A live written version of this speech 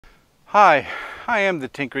Hi, I am the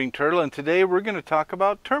Tinkering Turtle, and today we're going to talk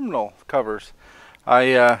about terminal covers.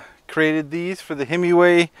 I created these for the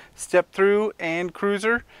Himiway Stepthru and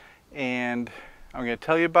Cruiser, and I'm going to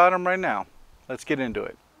tell you about them right now. Let's get into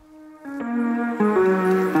it.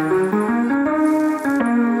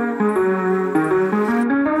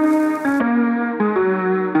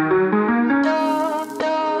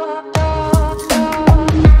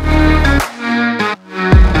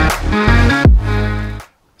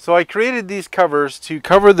 So I created these covers to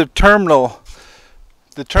cover the terminals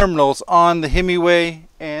on the Himiway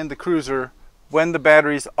and the Cruiser when the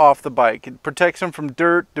battery's off the bike. It protects them from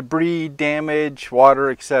dirt, debris, damage, water,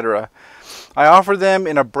 etc. I offer them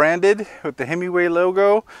in a branded with the Himiway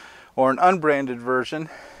logo or an unbranded version.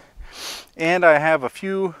 And I have a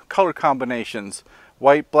few color combinations: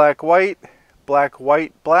 white, black, white,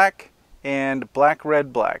 black, and black,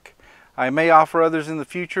 red, black. I may offer others in the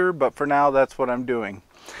future, but for now that's what I'm doing.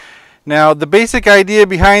 Now, the basic idea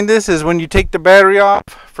behind this is when you take the battery off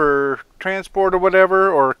for transport or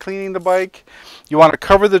whatever, or cleaning the bike, you want to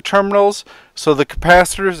cover the terminals so the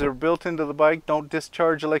capacitors that are built into the bike don't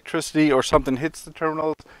discharge electricity or something hits the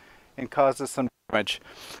terminals and causes some damage.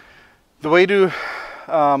 The way to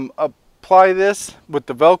apply this with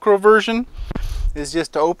the Velcro version is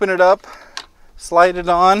just to open it up, slide it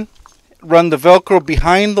on, run the Velcro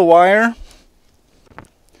behind the wire,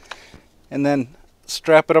 and then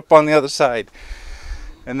strap it up on the other side,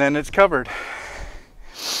 and then it's covered.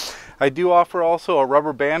 I do offer also a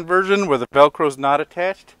rubber band version where the Velcro is not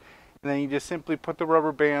attached, and then you just simply put the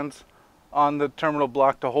rubber bands on the terminal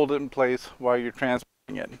block to hold it in place while you're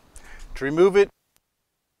transporting it. To remove it,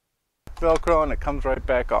 Velcro, and it comes right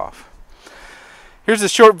back off. Here's a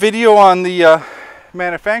short video on the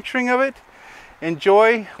manufacturing of it.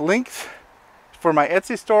 Enjoy. Links for my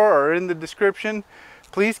Etsy store are in the description.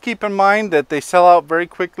 Please keep in mind that they sell out very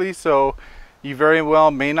quickly, so you very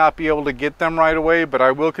well may not be able to get them right away, but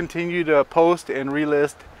I will continue to post and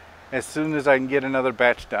relist as soon as I can get another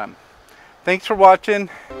batch done. Thanks for watching.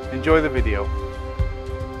 Enjoy the video.